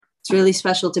really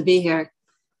special to be here.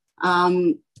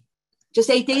 Just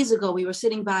 8 days ago, we were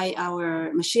sitting by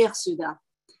our Mashiach Suda,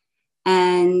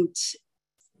 and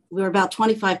we were about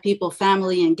 25 people,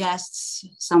 family and guests,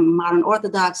 some modern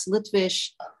Orthodox,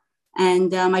 Litvish.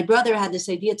 And my brother had this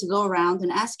idea to go around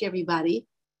and ask everybody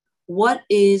what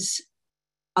is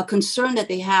a concern that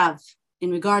they have in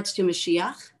regards to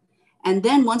Mashiach. And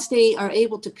then once they are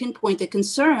able to pinpoint a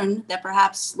concern that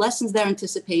perhaps lessens their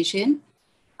anticipation,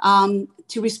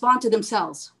 to respond to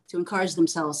themselves, to encourage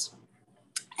themselves.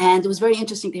 And it was very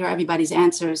interesting to hear everybody's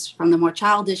answers, from the more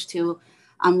childish to,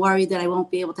 I'm worried that I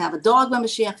won't be able to have a dog when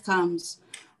Mashiach comes,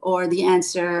 or the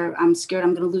answer, I'm scared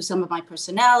I'm going to lose some of my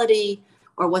personality,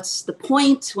 or what's the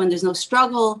point when there's no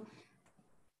struggle,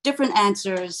 different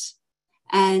answers.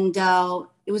 And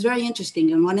it was very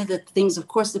interesting. And one of the things, of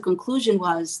course, the conclusion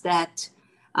was that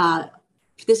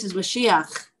this is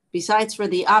Mashiach, besides for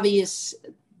the obvious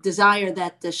desire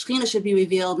that the Shekhinah should be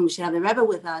revealed and we should have the Rebbe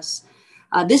with us.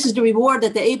 This is the reward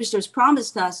that the Eibishter has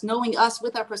promised us, knowing us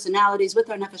with our personalities, with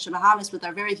our Nefesh HaBahamis, with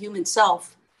our very human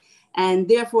self. And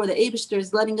therefore, the Eibishter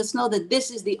is letting us know that this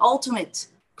is the ultimate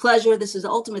pleasure, this is the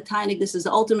ultimate tainig, this is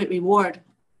the ultimate reward,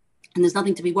 and there's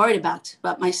nothing to be worried about.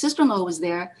 But my sister-in-law was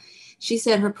there. She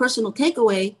said her personal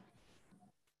takeaway,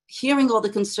 hearing all the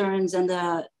concerns and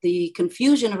the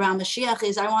confusion around Mashiach,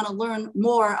 is I want to learn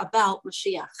more about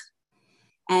Mashiach.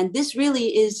 And this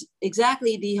really is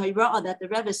exactly the Hayra'ah that the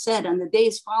Rebbe said on the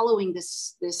days following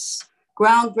this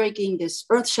groundbreaking, this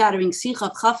earth-shattering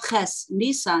Sicha Chav Ches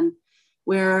Nissan,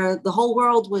 where the whole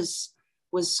world was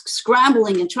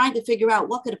scrambling and trying to figure out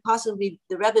what could it possibly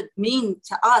the Rebbe mean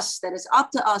to us, that is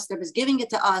up to us, that is giving it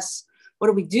to us. What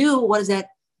do we do? What does that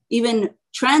even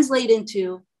translate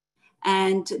into?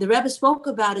 And the Rebbe spoke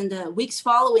about in the weeks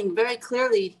following very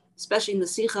clearly, especially in the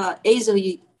Sicha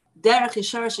Ezo Derech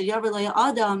Yishar Sheyaver Le'Adam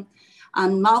Adam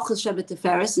on Malchus Shebet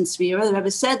Teferes and Svira. The Rebbe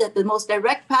said that the most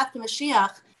direct path to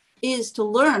Mashiach is to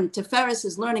learn. Teferes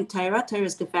is learning Torah, Torah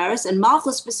is Teferes, and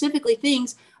Malchus specifically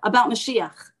things about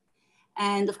Mashiach.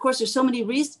 And of course, there's so many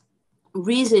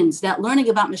reasons that learning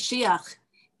about Mashiach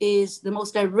is the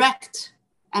most direct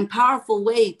and powerful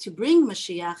way to bring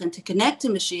Mashiach and to connect to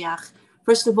Mashiach.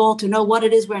 First of all, to know what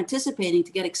it is we're anticipating,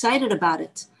 to get excited about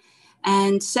it.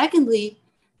 And secondly,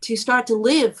 to start to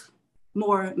live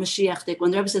more Mashiachdik.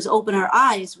 When the Rebbe says open our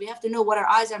eyes, we have to know what our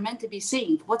eyes are meant to be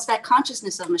seeing. What's that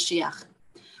consciousness of Mashiach?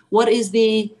 What is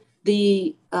the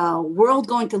world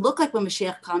going to look like when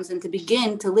Mashiach comes, and to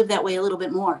begin to live that way a little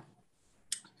bit more.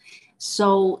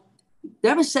 So the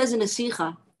Rebbe says in the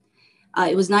Sicha,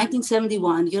 it was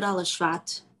 1971, Yud Al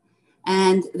Shvat,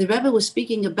 and the Rebbe was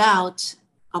speaking about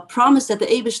a promise that the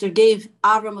Eibishter gave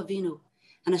Avram Avinu.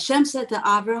 And Hashem said to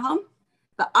Avraham,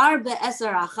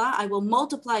 I will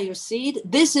multiply your seed.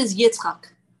 This is Yitzchak.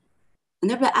 And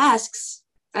the Rebbe asks,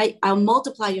 right, I'll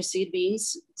multiply your seed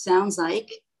means, sounds like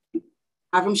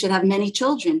Avram should have many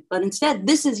children, but instead,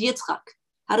 this is Yitzchak.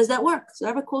 How does that work? So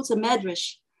the Rebbe quotes a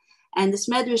medrash, and this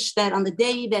medrash that on the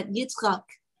day that Yitzchak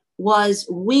was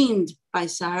weaned by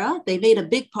Sarah, they made a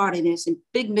big party. There's a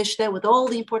big mishnah with all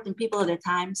the important people of their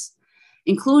times,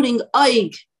 including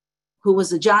Oig, who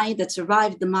was a giant that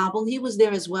survived the Mabul. He was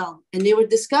there as well. And they were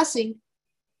discussing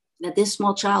that this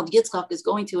small child, Yitzchak, is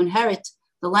going to inherit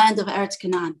the land of Eretz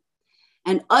Canaan.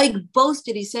 And Oig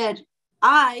boasted, he said,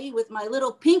 I, with my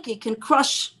little pinky, can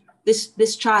crush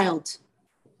this child.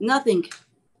 Nothing.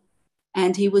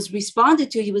 And he was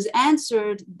responded to, he was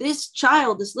answered, this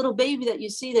child, this little baby that you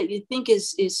see that you think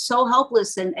is so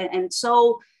helpless and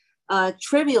so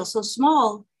trivial, so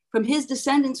small, from his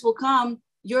descendants will come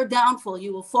your downfall.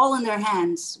 You will fall in their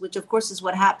hands, which of course is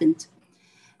what happened.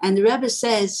 And the Rebbe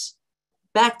says,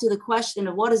 back to the question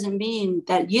of what does it mean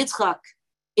that Yitzchak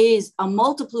is a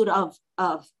multitude of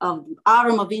Avraham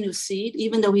Avinu's seed,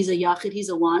 even though he's a Yachid, he's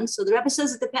a one. So the Rebbe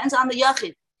says it depends on the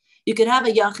Yachid. You could have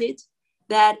a Yachid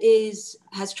that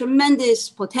has tremendous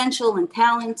potential and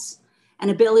talents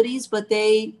and abilities, but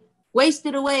they waste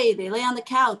it away. They lay on the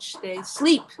couch, they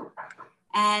sleep.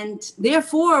 And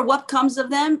therefore, what comes of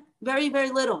them? Very, very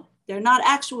little. They're not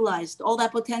actualized. All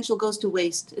that potential goes to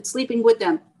waste. It's sleeping with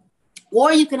them.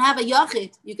 Or you can have a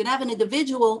Yachid, you can have an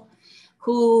individual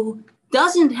who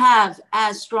doesn't have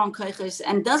as strong koiches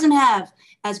and doesn't have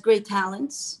as great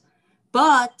talents,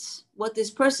 but what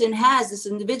this person has, this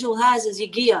individual has, is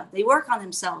yigia. They work on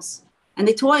themselves and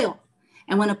they toil.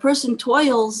 And when a person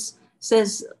toils,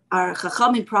 says our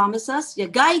Chachamim promise us,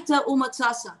 yagaita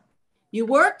umatzasa. You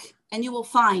work and you will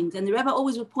find. And the Rebbe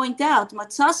always would point out,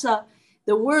 matzasa,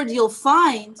 the word you'll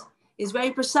find is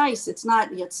very precise. It's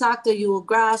not yatzakta, you will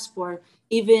grasp, or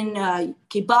even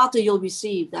kibalta, you'll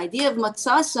receive. The idea of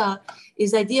matzasa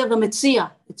is the idea of a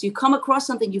metzia. It's you come across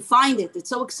something, you find it. It's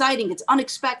so exciting. It's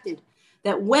unexpected.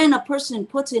 That when a person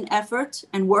puts in effort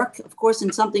and work, of course,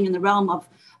 in something in the realm of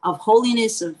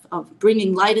holiness, of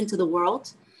bringing light into the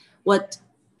world, what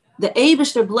the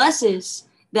Eibishter blesses,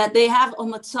 that they have a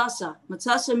matzasa.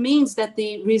 Matzasa means that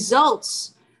the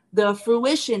results, the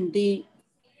fruition, the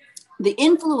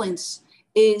influence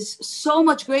is so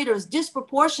much greater, is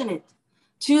disproportionate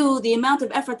to the amount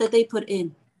of effort that they put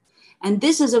in. And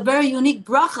this is a very unique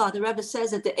bracha, the Rebbe says,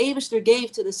 that the Eibishter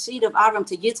gave to the seed of Avram,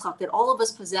 to Yitzchak, that all of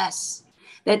us possess.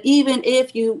 That even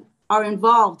if you are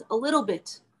involved a little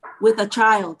bit with a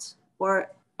child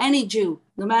or any Jew,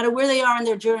 no matter where they are in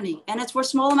their journey, and it's for a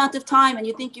small amount of time and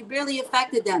you think you barely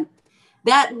affected them,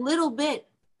 that little bit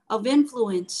of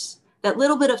influence, that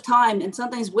little bit of time, and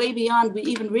sometimes way beyond we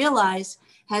even realize,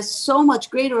 has so much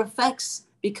greater effects,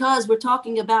 because we're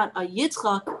talking about a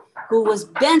Yitzchak who was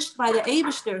benched by the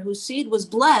Eibishter, whose seed was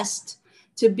blessed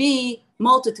to be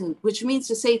multitude, which means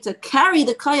to say to carry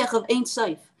the kayach of Ein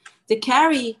Sof, to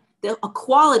carry a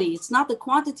quality. It's not the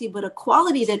quantity, but a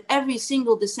quality that every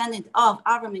single descendant of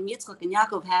Avram and Yitzchak and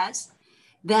Yaakov has,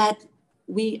 that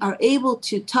we are able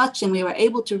to touch and we are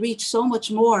able to reach so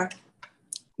much more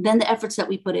than the efforts that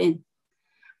we put in.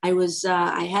 I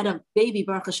had a baby,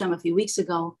 Baruch Hashem, a few weeks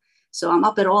ago. So I'm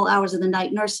up at all hours of the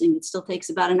night nursing. It still takes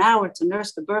about an hour to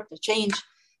nurse, the birth, the change.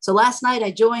 So last night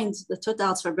I joined the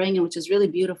Tutals Farbrengen, which is really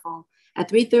beautiful. At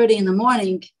 3:30 in the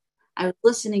morning, I was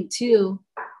listening to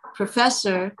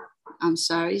Professor, I'm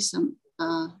sorry,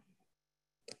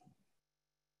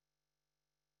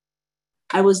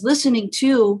 I was listening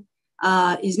to,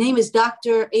 his name is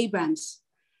Dr. Abrams,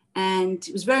 and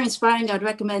it was very inspiring. I'd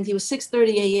recommend, he was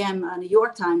 6:30 a.m. New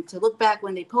York time, to look back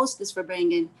when they post this for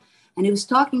Farbrengen. And he was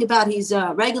talking about, he's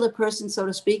a regular person, so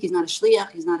to speak. He's not a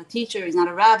shliach, he's not a teacher, he's not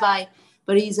a rabbi,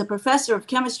 but he's a professor of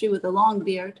chemistry with a long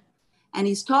beard. And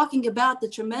he's talking about the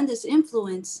tremendous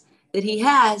influence that he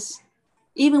has,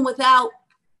 even without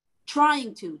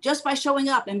trying to, just by showing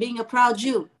up and being a proud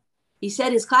Jew. He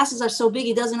said his classes are so big,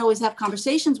 he doesn't always have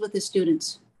conversations with his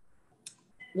students.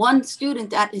 One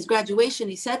student at his graduation,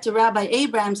 he said to Rabbi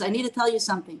Abrams, I need to tell you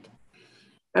something.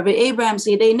 Rabbi Abrams,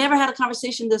 they never had a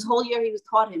conversation this whole year he was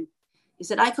taught him. He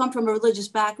said, I come from a religious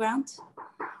background.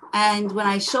 And when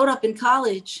I showed up in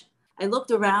college, I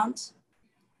looked around,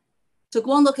 took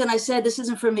one look, and I said, this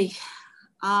isn't for me.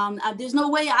 There's no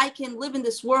way I can live in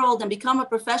this world and become a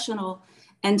professional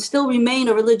and still remain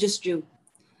a religious Jew.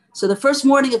 So the first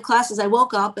morning of classes, I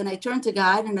woke up and I turned to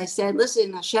God and I said,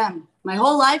 listen, Hashem, my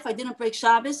whole life I didn't break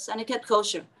Shabbos and I kept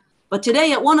kosher. But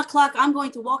today at 1 o'clock, I'm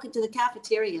going to walk into the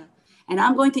cafeteria and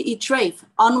I'm going to eat treif,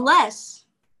 unless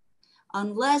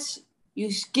you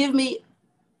give me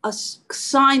a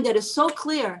sign that is so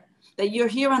clear that you're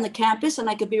here on the campus and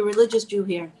I could be a religious Jew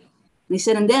here. And he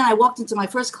said, and then I walked into my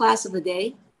first class of the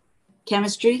day,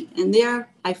 chemistry, and there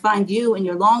I find you and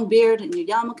your long beard and your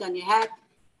yarmulke and your hat.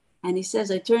 And he says,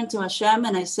 I turned to Hashem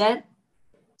and I said,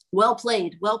 well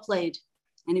played, well played.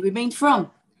 And he remained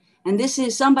frum. And this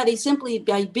is somebody simply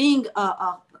by being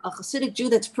a Hasidic Jew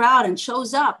that's proud and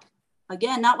shows up,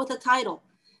 again, not with a title,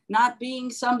 not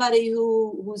being somebody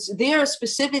who's there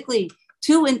specifically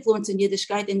to influence in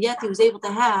Yiddishkeit, and yet he was able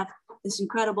to have this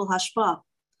incredible hashpah.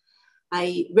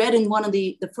 I read in one of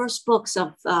the first books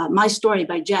of My Story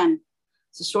by Jen.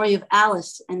 It's the story of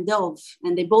Alice and Dov,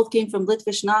 and they both came from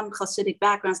Litvish, non-Hasidic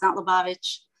backgrounds, not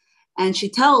Lubavitch. And she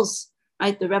tells,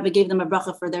 right, the Rebbe gave them a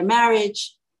bracha for their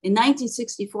marriage. In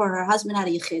 1964, her husband had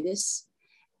a yechidus,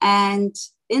 and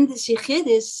in this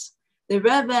yechidus, the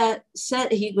Rebbe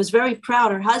said he was very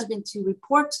proud, her husband, to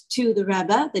report to the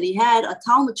Rebbe that he had a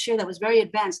Talmud shir that was very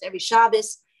advanced every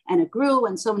Shabbos, and it grew,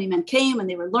 and so many men came, and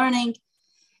they were learning.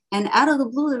 And out of the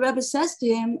blue, the Rebbe says to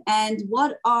him, and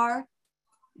what are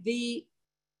the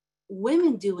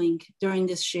women doing during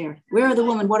this shir? Where are the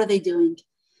women? What are they doing?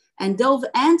 And Dov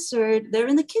answered, they're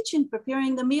in the kitchen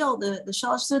preparing the meal, the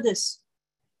shalosh sudas.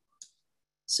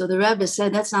 So the Rebbe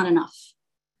said, that's not enough.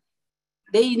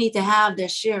 They need to have their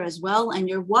share as well, and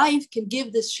your wife can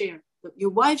give this share. Your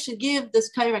wife should give this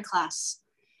Torah class.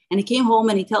 And he came home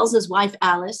and he tells his wife,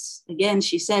 Alice, again,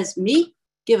 she says, me,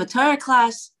 give a Torah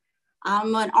class?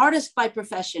 I'm an artist by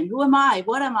profession. Who am I?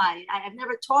 What am I? I've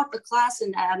never taught the class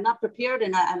and I'm not prepared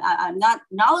and I'm not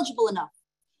knowledgeable enough.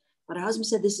 But her husband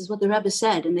said, this is what the Rebbe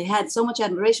said. And they had so much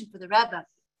admiration for the Rebbe.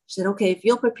 She said, okay, if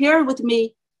you'll prepare with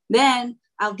me, then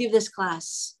I'll give this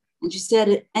class. And she said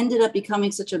it ended up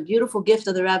becoming such a beautiful gift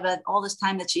of the Rebbe, all this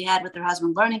time that she had with her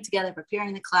husband, learning together,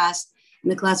 preparing the class.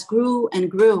 And the class grew and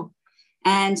grew.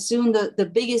 And soon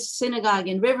the biggest synagogue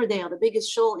in Riverdale, the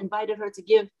biggest shul, invited her to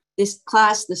give this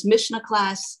class, this Mishnah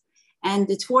class. And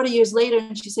it's 40 years later,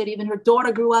 and she said even her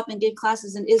daughter grew up and gave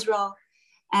classes in Israel,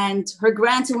 and her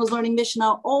grandson was learning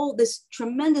Mishnah. All this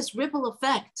tremendous ripple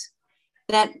effect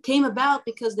that came about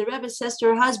because the Rebbe says to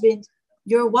her husband,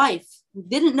 your wife, who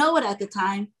didn't know it at the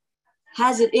time,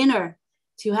 has it in her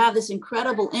to have this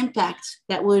incredible impact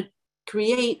that would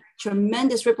create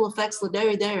tremendous ripple effects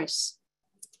l'deri deris.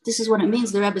 This is what it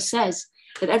means. The Rebbe says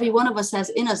that every one of us has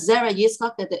in us zera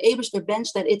yitzchak, that the Eibishter bench,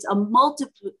 that it's a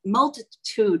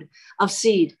multitude of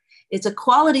seed. It's a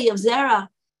quality of zera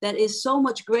that is so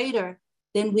much greater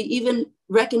than we even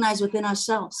recognize within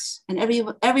ourselves. And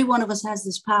every one of us has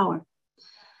this power.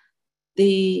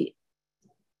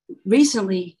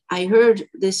 Recently, I heard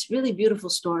this really beautiful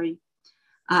story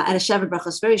at a Shevet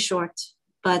Brachos, very short,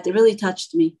 but it really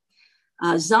touched me.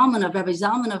 Rabbi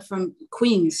Zalmanov from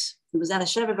Queens, he was at a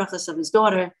Shevet Brachos of his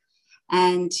daughter,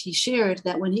 and he shared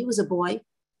that when he was a boy,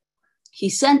 he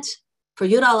sent for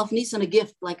Yud Aleph Nissan a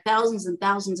gift like thousands and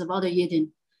thousands of other Yidden.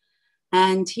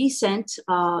 And he sent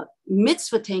a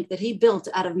mitzvah tank that he built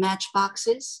out of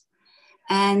matchboxes.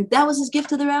 And that was his gift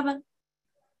to the Rebbe.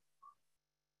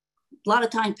 A lot of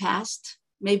time passed,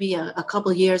 maybe a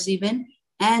couple of years even,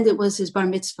 and it was his bar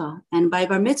mitzvah. And by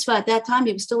bar mitzvah at that time,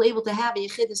 he was still able to have a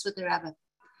yichidus with the Rebbe.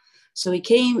 So he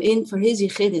came in for his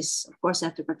yichidus, of course,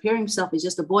 after preparing himself. He's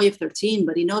just a boy of 13,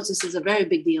 but he knows this is a very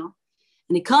big deal.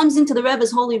 And he comes into the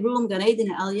Rebbe's holy room, Gan Eden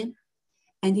Elyon,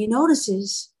 and he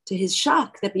notices, to his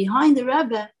shock, that behind the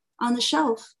Rebbe on the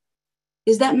shelf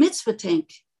is that mitzvah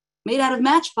tank made out of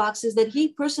matchboxes that he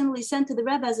personally sent to the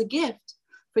Rebbe as a gift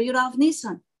for Yud Aleph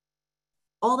Nissan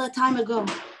all that time ago.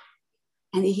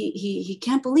 And he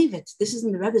can't believe it. This is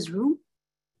in the Rebbe's room,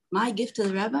 my gift to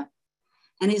the Rebbe.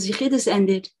 And his yichidus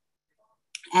ended.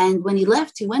 And when he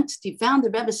left, he found the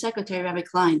Rebbe's secretary, Rabbi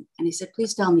Klein, and he said,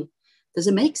 please tell me, does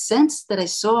it make sense that I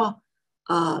saw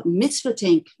a mitzvah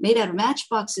tank made out of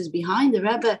matchboxes behind the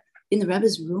Rebbe in the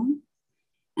Rebbe's room?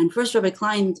 And first Rabbi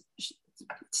Klein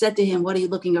said to him, what are you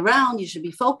looking around? You should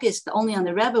be focused only on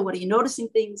the Rebbe. What are you noticing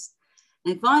things?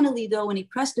 And finally, though, when he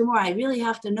pressed him more, I really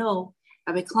have to know,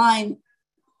 Rabbi Klein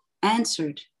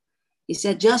answered. He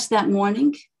said, just that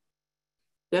morning,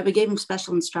 the Rebbe gave him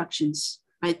special instructions.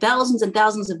 Right? Thousands and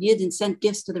thousands of Yidden sent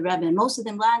gifts to the Rebbe, and most of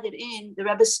them landed in the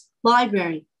Rebbe's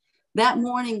library. That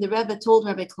morning, the Rebbe told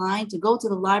Rabbi Klein to go to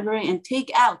the library and take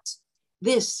out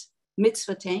this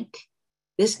mitzvah tank,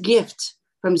 this gift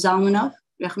from Zalmanov,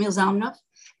 Rechmil Zalmanov,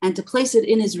 and to place it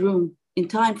in his room in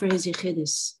time for his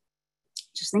yichidus.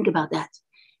 Just think about that,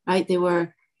 right? They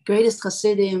were greatest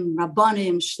chassidim,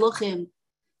 rabbanim, shluchim,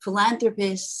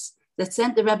 philanthropists that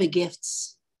sent the Rebbe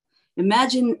gifts.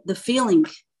 Imagine the feeling,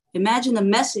 imagine the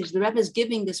message the Rebbe is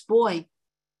giving this boy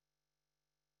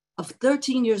of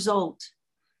 13 years old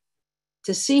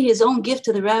to see his own gift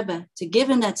to the Rebbe, to give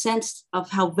him that sense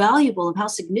of how valuable, of how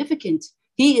significant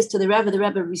he is to the Rebbe. The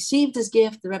Rebbe received his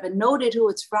gift. The Rebbe noted who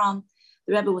it's from.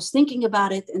 The Rebbe was thinking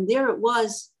about it. And there it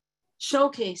was,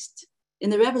 showcased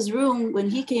in the Rebbe's room when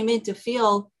he came in to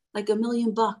feel like $1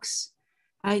 million.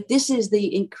 Right? This is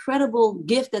the incredible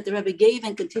gift that the Rebbe gave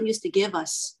and continues to give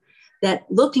us, that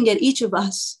looking at each of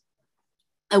us,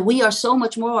 we are so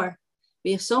much more.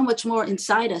 We have so much more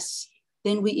inside us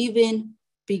than we even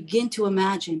begin to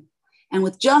imagine. And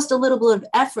with just a little bit of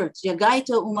effort, Yagaita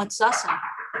Umatsasa,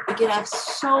 we can have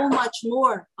so much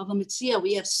more of a mitzvah.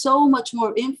 We have so much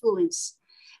more influence.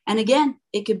 And again,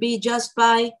 it could be just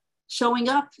by showing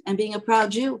up and being a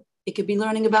proud Jew. It could be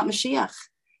learning about Mashiach.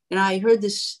 And I heard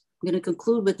this, I'm going to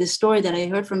conclude with this story that I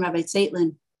heard from Rabbi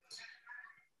Zeitlin,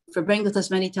 Farbrengen with us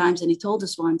many times, and he told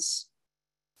us once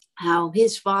how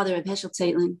his father, Rabbi Heschel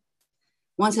Zeitlin,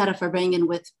 once had a Farbrengen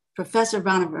with Professor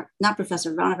Brower.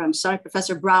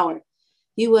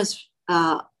 He was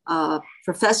a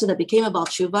professor that became a Baal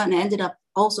Tshuva and ended up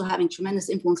also having tremendous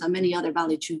influence on many other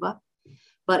Baalei Tshuva.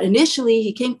 But initially,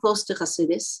 he came close to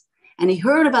Chassidus, and he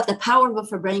heard about the power of a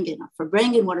Farbrengen.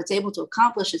 What it's able to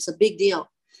accomplish, it's a big deal.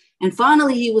 And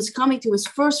finally, he was coming to his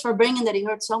first Farbrengen that he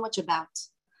heard so much about.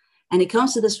 And he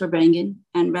comes to this Farbrengen,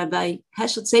 and Rabbi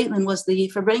Heschel Zeitlin was the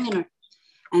Farbrengener.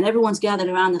 And everyone's gathered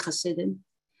around the Chassidim,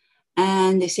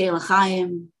 and they say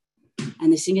L'chaim,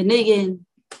 and they sing a niggin,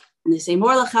 and they say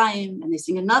more L'chaim, and they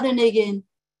sing another niggin.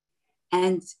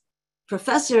 And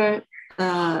Professor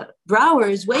Brower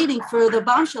is waiting for the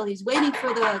bombshell. He's waiting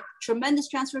for the tremendous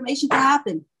transformation to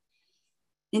happen.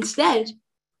 Instead,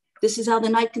 this is how the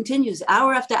night continues,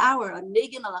 hour after hour, a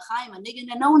niggin, a L'chaim, a niggin,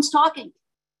 and no one's talking.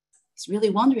 He's really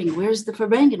wondering, where's the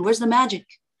Farbrengen? Where's the magic?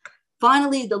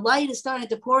 Finally, the light is starting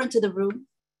to pour into the room,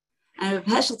 and Rav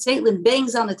Heschel Zeitlin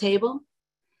bangs on the table,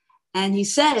 and he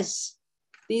says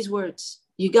these words,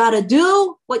 you got to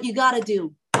do what you got to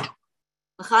do.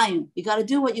 L'chaim. You got to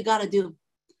do what you got to do.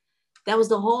 That was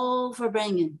the whole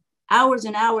Farbrengen. Hours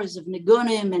and hours of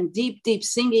nigunim and deep, deep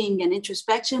singing and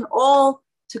introspection, all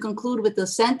to conclude with the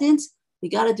sentence, we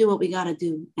got to do what we got to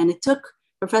do. And it took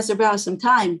Professor Bauer some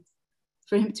time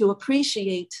for him to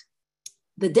appreciate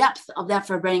the depth of that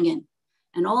Farbrengen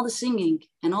and all the singing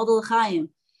and all the l'chaim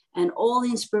and all the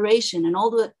inspiration and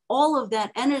all of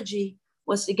that energy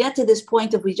was to get to this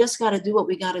point of we just got to do what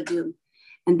we got to do.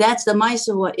 And that's the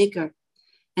Maisa Hua Ikar.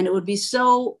 And it would be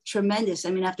so tremendous.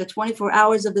 I mean, after 24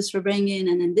 hours of this Farbrengen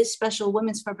and then this special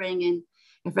women's Farbrengen,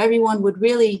 if everyone would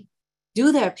really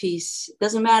do their piece, it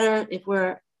doesn't matter if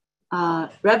we're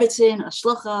Rebbitzin, a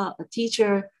shlucha, a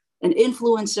teacher, an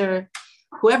influencer,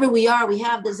 whoever we are, we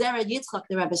have the Zera Yitzchak,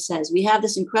 the Rebbe says. We have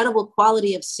this incredible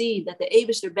quality of seed that the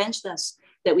Eibishter benched us,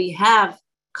 that we have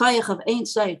kayach of Ein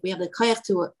Sof. We have the kayach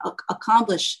to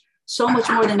accomplish so much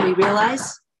more than we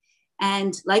realize.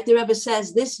 And like the Rebbe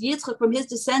says, this Yitzchak, from his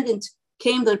descendant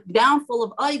came the downfall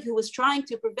of Oig, who was trying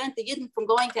to prevent the Yidden from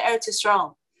going to Eretz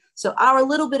Yisrael. So our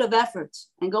little bit of effort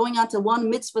and going on to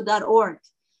onemitzvah.org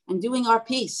and doing our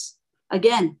piece,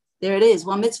 again, there it is,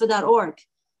 onemitzvah.org,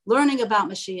 learning about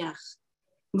Mashiach,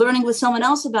 learning with someone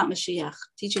else about Mashiach,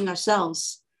 teaching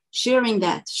ourselves, sharing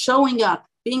that, showing up,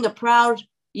 being a proud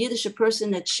Yiddish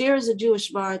person that shares a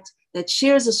Jewish heart, that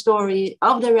shares a story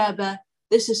of the Rebbe.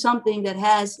 This is something that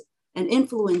has an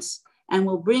influence and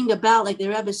will bring about, like the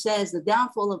Rebbe says, the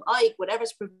downfall of Ike,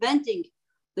 whatever's preventing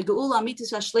the Geula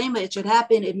Amitis Hashlema, it should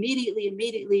happen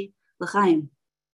immediately, L'chaim.